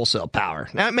sell wholesale power.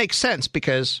 Now, it makes sense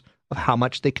because of how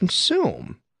much they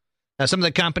consume. Now, some of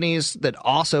the companies that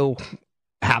also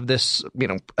have this,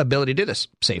 ability to do this,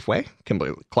 Safeway,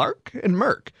 Kimberly-Clark, and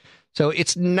Merck. So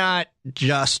it's not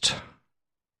just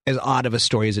as odd of a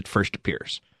story as it first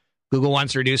appears. Google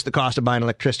wants to reduce the cost of buying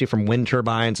electricity from wind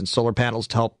turbines and solar panels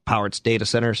to help power its data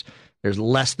centers. There's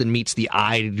less than meets the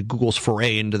eye to Google's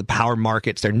foray into the power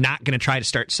markets. They're not going to try to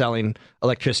start selling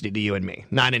electricity to you and me.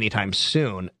 Not anytime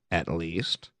soon, at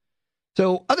least.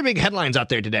 So, other big headlines out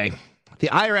there today. The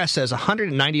IRS says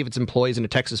 190 of its employees in a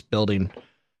Texas building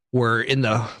were in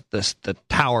the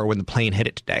tower when the plane hit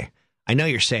it today. I know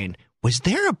you're saying, was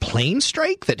there a plane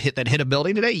strike that hit a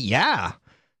building today? Yeah.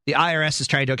 The IRS is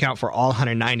trying to account for all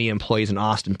 190 employees in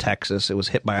Austin, Texas. It was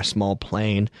hit by a small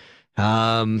plane.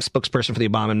 Spokesperson for the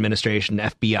Obama administration,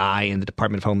 FBI, and the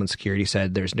Department of Homeland Security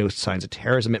said there's no signs of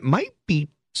terrorism. It might be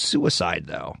suicide,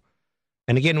 though.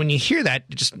 And again, when you hear that,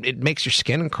 it makes your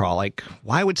skin crawl. Like,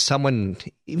 why would someone,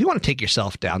 if you want to take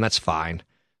yourself down, that's fine.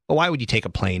 But why would you take a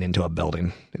plane into a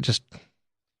building?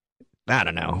 I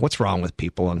don't know. What's wrong with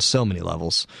people on so many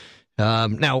levels?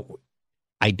 Now,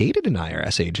 I dated an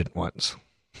IRS agent once.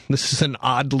 This is an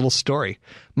odd little story.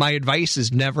 My advice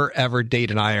is never, ever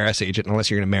date an IRS agent unless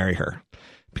you're going to marry her.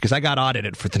 Because I got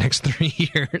audited for the next 3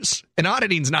 years. And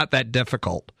auditing's not that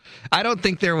difficult. I don't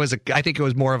think I think it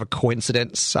was more of a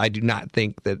coincidence. I do not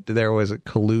think that there was a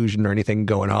collusion or anything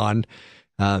going on.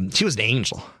 She was an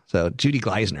angel. So Judy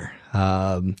Gleisner.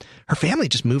 Her family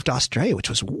just moved to Australia, which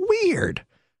was weird.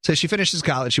 So she finishes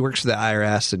college. She works for the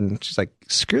IRS, and she's like,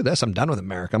 screw this. I'm done with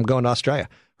America. I'm going to Australia.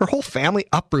 Her whole family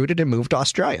uprooted and moved to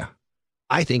Australia.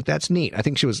 I think that's neat. I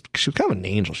think she was kind of an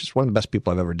angel. She's one of the best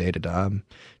people I've ever dated.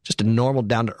 Just a normal,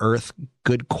 down-to-earth,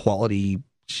 good quality.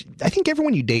 I think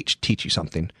everyone you date should teach you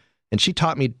something. And she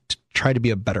taught me to try to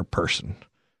be a better person.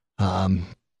 I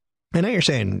know you're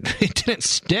saying it didn't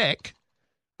stick.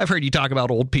 I've heard you talk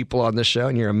about old people on this show,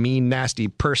 and you're a mean, nasty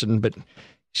person. But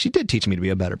she did teach me to be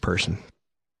a better person.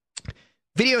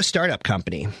 Video startup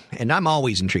company. And I'm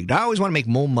always intrigued. I always want to make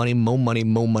more money.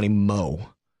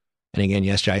 And again,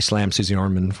 yesterday I slammed Susie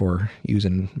Orman for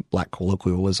using black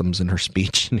colloquialisms in her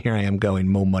speech. And here I am going,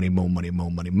 mo money, mo money, mo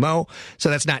money, mo. So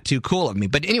that's not too cool of me.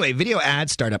 But anyway, video ad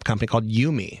startup company called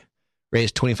Yumi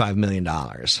raised $25 million.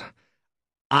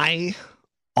 I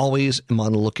always am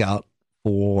on the lookout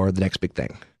for the next big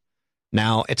thing.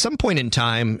 Now, at some point in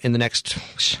time, in the next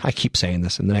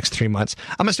 3 months,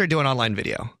 I'm going to start doing online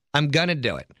video. I'm going to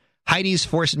do it. Heidi's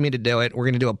forcing me to do it. We're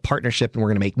going to do a partnership and we're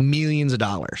going to make millions of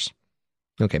dollars.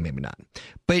 Okay, maybe not.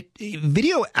 But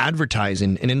video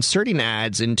advertising and inserting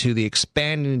ads into the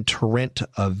expanding torrent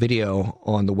of video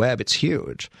on the web, it's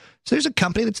huge. So there's a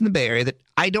company that's in the Bay Area that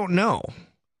I don't know.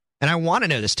 And I want to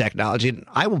know this technology. And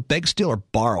I will beg, steal, or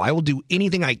borrow. I will do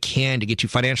anything I can to get you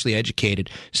financially educated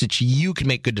so that you can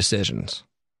make good decisions.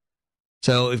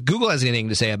 So if Google has anything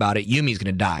to say about it, Yumi's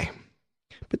going to die.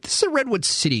 But this is a Redwood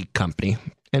City company,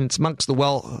 and it's amongst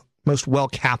the most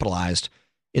well-capitalized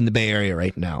in the Bay Area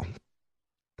right now.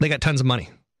 They got tons of money.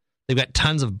 They've got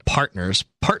tons of partners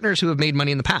who have made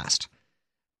money in the past.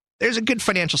 There's a good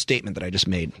financial statement that I just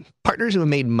made. Partners who have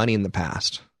made money in the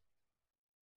past.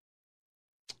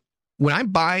 When I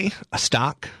buy a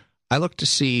stock, I look to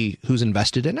see who's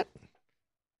invested in it.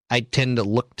 I tend to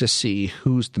look to see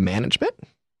who's the management.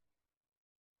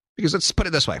 Because let's put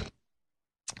it this way.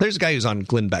 There's a guy who's on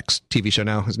Glenn Beck's TV show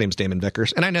now. His name's Damon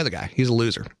Vickers. And I know the guy. He's a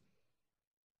loser.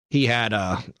 He had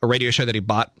a radio show that he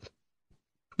bought,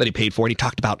 that he paid for, and he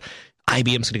talked about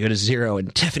IBM's going to go to zero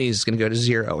and Tiffany's is going to go to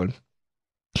zero, and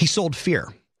he sold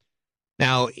fear.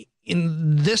 Now,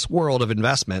 in this world of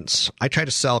investments, I try to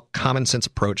sell common sense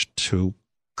approach to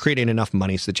creating enough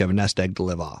money so that you have a nest egg to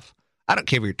live off. I don't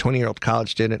care if you're a 20-year-old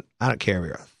college student. I don't care if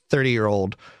you're a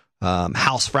 30-year-old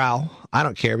housefrau. I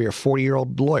don't care if you're a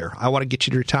 40-year-old lawyer. I want to get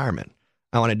you to retirement.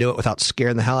 I want to do it without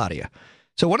scaring the hell out of you.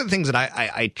 So one of the things that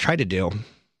I try to do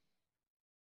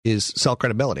is sell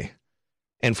credibility.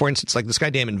 And for instance, like this guy,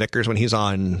 Damon Vickers, when he's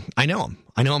on, I know him.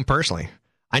 I know him personally.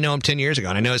 I know him 10 years ago,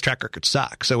 and I know his track record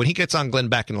sucks. So when he gets on Glenn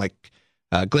Beck, and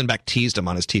Glenn Beck teased him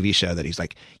on his TV show that he's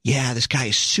like, yeah, this guy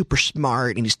is super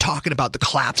smart, and he's talking about the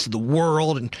collapse of the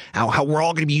world and how we're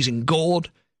all going to be using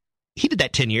gold. He did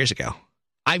that 10 years ago.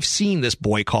 I've seen this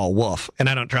boy call wolf, and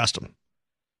I don't trust him.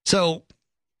 So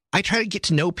I try to get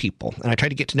to know people, and I try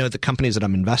to get to know the companies that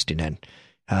I'm investing in.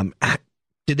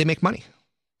 Did they make money?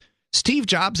 Steve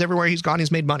Jobs, everywhere he's gone,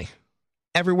 he's made money.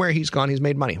 Everywhere he's gone, he's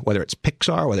made money. Whether it's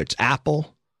Pixar, whether it's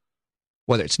Apple,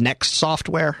 whether it's Next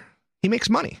Software, he makes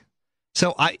money.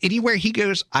 So anywhere he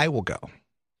goes, I will go.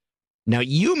 Now,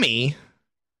 Yumi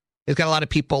has got a lot of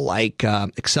people like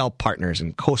Excel Partners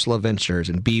and Coastal Ventures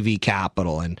and BV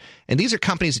Capital, and these are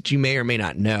companies that you may or may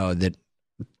not know that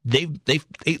they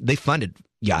funded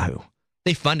Yahoo,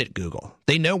 they funded Google,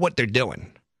 they know what they're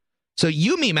doing. So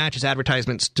Yumi matches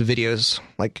advertisements to videos.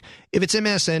 Like if it's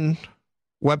MSN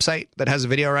website that has a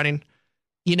video running,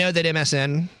 you know that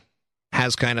MSN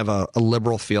has kind of a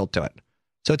liberal feel to it.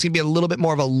 So it's going to be a little bit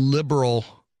more of a liberal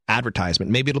advertisement.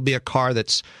 Maybe it'll be a car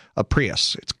that's a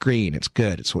Prius. It's green. It's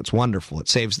good. It's wonderful. It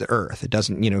saves the earth. It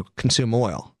doesn't, consume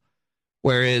oil.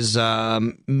 Whereas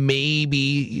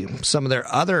maybe some of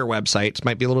their other websites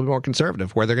might be a little bit more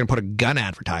conservative, where they're going to put a gun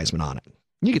advertisement on it.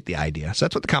 You get the idea. So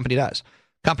that's what the company does.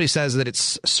 Company says that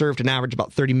it's served an average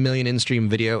about 30 million in-stream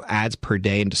video ads per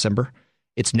day in December.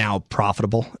 It's now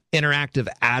profitable. Interactive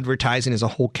advertising as a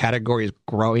whole category is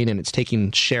growing, and it's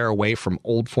taking share away from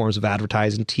old forms of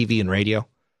advertising, TV and radio.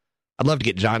 I'd love to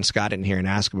get John Scott in here and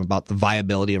ask him about the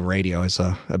viability of radio as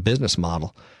a business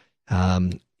model.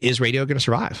 Is radio going to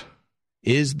survive?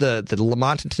 Is the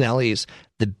Lamont and Tonelli's,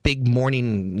 the big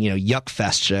morning, yuck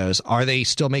fest shows, are they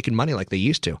still making money like they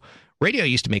used to? Radio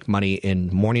used to make money in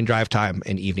morning drive time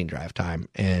and evening drive time,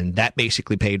 and that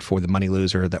basically paid for the money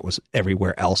loser that was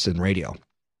everywhere else in radio.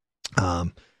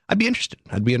 I'd be interested.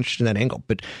 I'd be interested in that angle.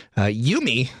 But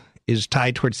Yumi is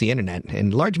tied towards the internet,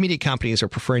 and large media companies are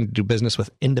preferring to do business with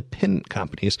independent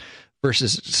companies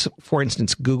versus, for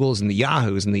instance, Google's and the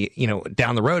Yahoos and the,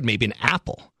 down the road, maybe an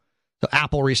Apple. So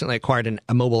Apple recently acquired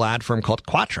a mobile ad firm called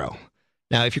Quattro.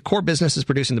 Now, if your core business is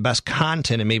producing the best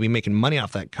content and maybe making money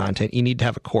off that content, you need to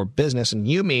have a core business, and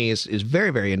Yumi is very,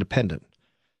 very independent.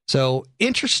 So,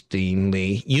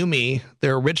 interestingly, Yumi,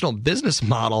 their original business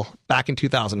model back in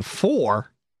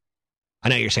 2004, I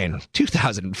know you're saying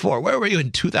 2004, where were you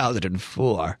in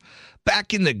 2004?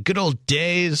 Back in the good old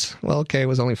days, well, okay, it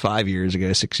was only 5 years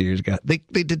ago, 6 years ago, they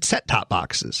did set-top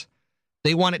boxes.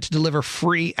 They wanted to deliver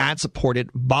free,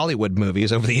 ad-supported Bollywood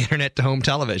movies over the internet to home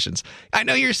televisions. I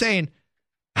know you're saying,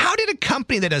 how did a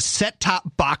company that has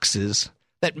set-top boxes,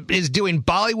 that is doing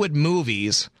Bollywood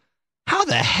movies, how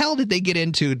the hell did they get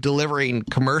into delivering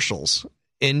commercials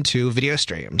into video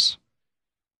streams?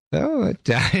 Oh,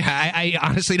 I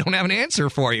honestly don't have an answer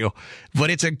for you, but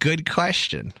it's a good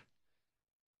question.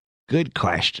 Good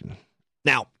question.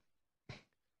 Now,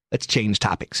 let's change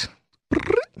topics.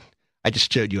 I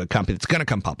just showed you a company that's going to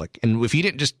come public. And if you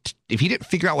didn't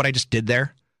figure out what I just did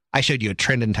there, I showed you a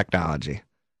trend in technology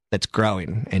that's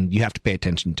growing, and you have to pay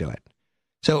attention to it.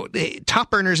 So the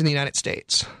top earners in the United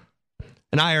States,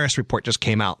 an IRS report just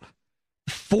came out.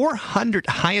 400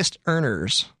 highest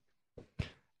earners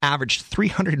averaged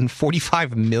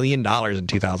 $345 million in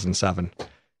 2007. Can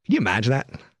you imagine that?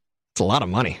 That's a lot of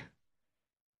money.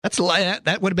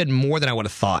 That would have been more than I would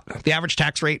have thought. The average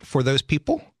tax rate for those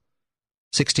people,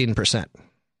 16%.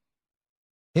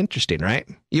 Interesting, right?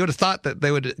 You would have thought that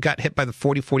they would have got hit by the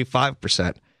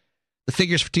 45%. The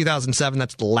figures for 2007,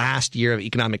 that's the last year of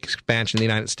economic expansion in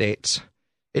the United States.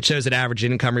 It shows that average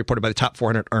income reported by the top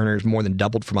 400 earners more than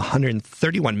doubled from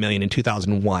 $131 million in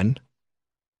 2001.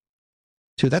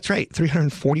 So that's right,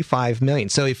 $345 million.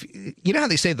 So if you know how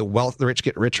they say the rich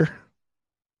get richer?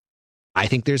 I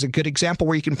think there's a good example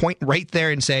where you can point right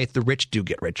there and say the rich do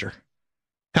get richer.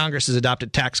 Congress has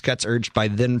adopted tax cuts urged by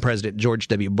then-President George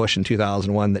W. Bush in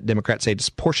 2001 that Democrats say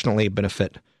disproportionately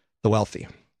benefit the wealthy.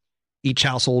 Each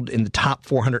household in the top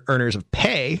 400 earners of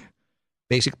pay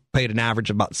basically paid an average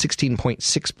of about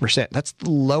 16.6%. That's the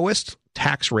lowest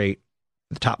tax rate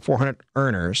for the top 400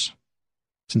 earners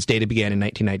since data began in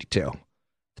 1992.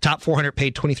 The top 400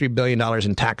 paid $23 billion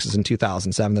in taxes in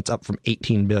 2007. That's up from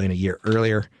 $18 billion a year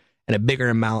earlier, and a bigger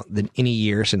amount than any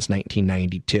year since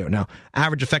 1992. Now,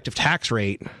 average effective tax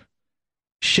rate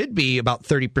should be about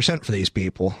 30% for these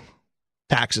people.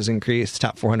 Taxes increased,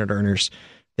 top 400 earners,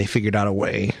 they figured out a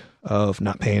way of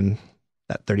not paying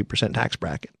that 30% tax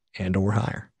bracket and or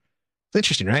higher. It's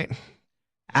interesting, right?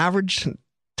 Average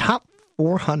top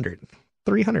 400,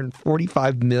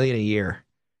 $345 million a year.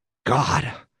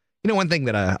 God. You know, one thing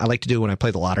that I like to do when I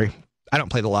play the lottery, I don't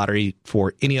play the lottery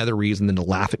for any other reason than to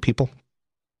laugh at people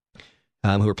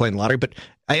who are playing the lottery. But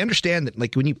I understand that,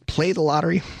 like, when you play the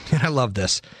lottery, and I love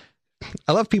this,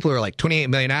 I love people who are like, 28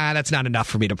 million, that's not enough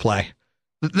for me to play.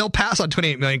 They'll pass on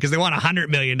 28 million because they want a $100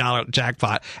 million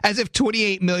jackpot, as if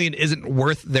 28 million isn't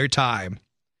worth their time.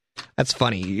 That's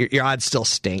funny. Your odds still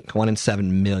stink. 1 in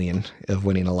 7 million of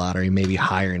winning a lottery, maybe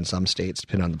higher in some states,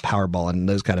 depending on the Powerball and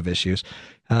those kind of issues.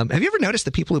 Have you ever noticed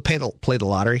the people who play the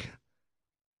lottery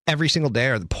every single day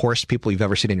are the poorest people you've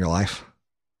ever seen in your life?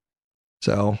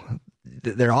 So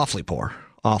they're awfully poor,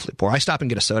 awfully poor. I stop and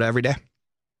get a soda every day,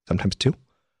 sometimes two.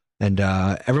 And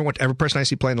every person I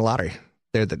see playing the lottery,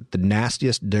 they're the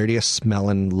nastiest, dirtiest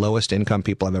smelling, lowest income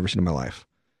people I've ever seen in my life.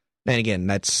 And again,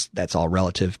 that's all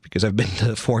relative because I've been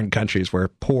to foreign countries where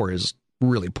poor is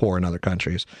really poor in other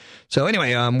countries. So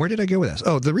anyway, where did I go with this?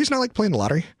 Oh, the reason I like playing the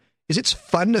lottery is it's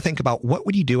fun to think about what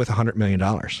would you do with $100 million?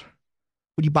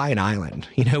 Would you buy an island?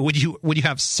 You know, would you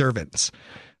have servants?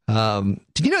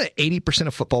 Did you know that 80%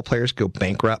 of football players go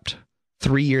bankrupt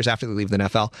 3 years after they leave the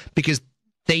NFL because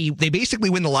they basically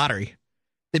win the lottery?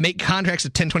 They make contracts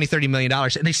of $10, $20, $30 million,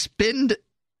 and they spend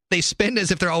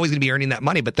as if they're always going to be earning that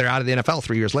money, but they're out of the NFL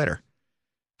 3 years later.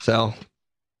 So,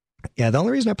 yeah, the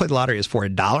only reason I play the lottery is for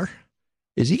 $1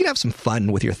 is you can have some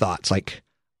fun with your thoughts. Like,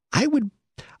 I would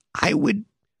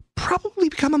probably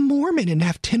become a Mormon and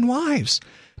have 10 wives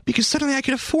because suddenly I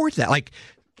could afford that. Like,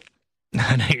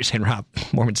 I know you're saying, Rob,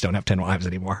 Mormons don't have 10 wives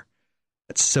anymore.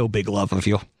 That's so big love of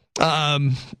you.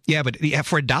 Yeah, but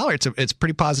for $1, it's a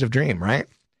pretty positive dream, right?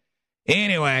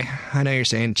 Anyway, I know you're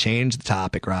saying change the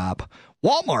topic, Rob.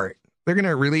 Walmart, they're going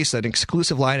to release an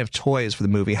exclusive line of toys for the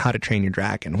movie How to Train Your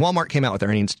Dragon. Walmart came out with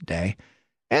earnings today,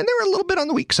 and they were a little bit on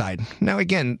the weak side. Now,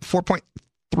 again,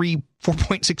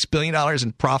 $4.6 billion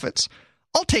in profits.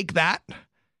 I'll take that.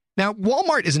 Now,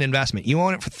 Walmart is an investment. You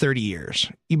own it for 30 years.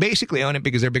 You basically own it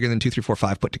because they're bigger than 2, 3, 4,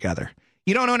 5 put together.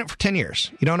 You don't own it for 10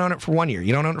 years. You don't own it for 1 year.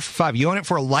 You don't own it for 5. You own it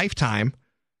for a lifetime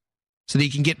so that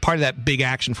you can get part of that big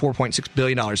action, $4.6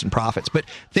 billion in profits. But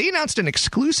they announced an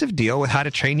exclusive deal with How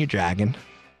to Train Your Dragon.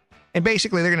 And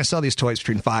basically, they're going to sell these toys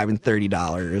between $5 and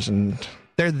 $30. And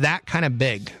they're that kind of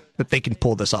big that they can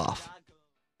pull this off.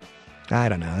 I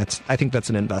don't know. I think that's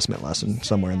an investment lesson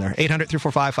somewhere in there.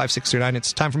 800-345-5639.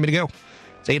 It's time for me to go.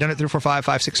 It's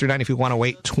 800-345-5639 if you want to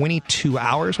wait 22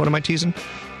 hours. What am I teasing?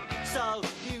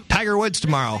 Tiger Woods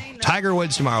tomorrow.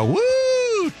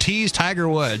 Woo! Tease Tiger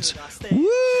Woods.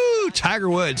 Woo! Tiger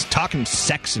Woods talking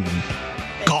sex and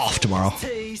golf tomorrow.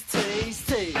 Tease, tease,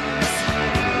 tease. You're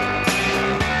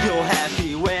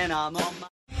happy when I'm on my...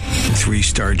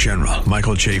 3-star general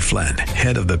Michael J. Flynn,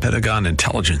 head of the Pentagon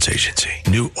Intelligence Agency,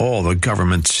 knew all the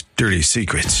government's dirty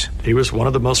secrets. He was one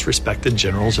of the most respected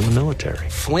generals in the military.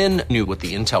 Flynn knew what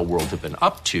the intel world had been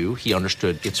up to. He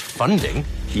understood its funding.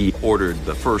 He ordered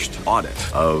the first audit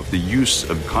of the use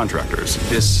of contractors.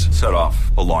 This set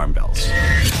off alarm bells.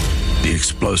 The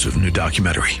explosive new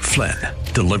documentary, Flynn,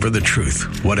 Deliver the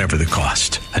Truth, Whatever the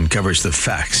Cost, uncovers the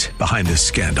facts behind this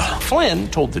scandal. Flynn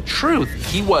told the truth.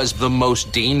 He was the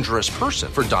most dangerous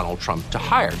person for Donald Trump to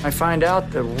hire. I find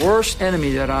out the worst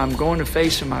enemy that I'm going to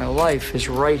face in my life is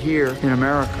right here in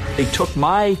America. They took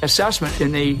my assessment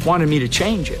and they wanted me to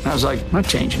change it. And I was like, I'm not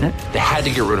changing it. They had to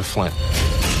get rid of Flynn.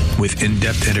 With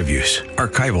in-depth interviews,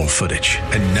 archival footage,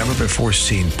 and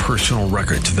never-before-seen personal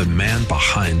records of the man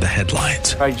behind the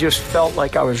headlines. I just felt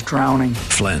like I was drowning.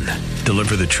 Flynn,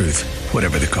 Deliver the Truth,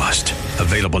 Whatever the Cost.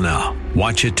 Available now.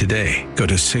 Watch it today. Go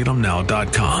to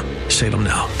salemnow.com.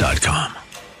 salemnow.com.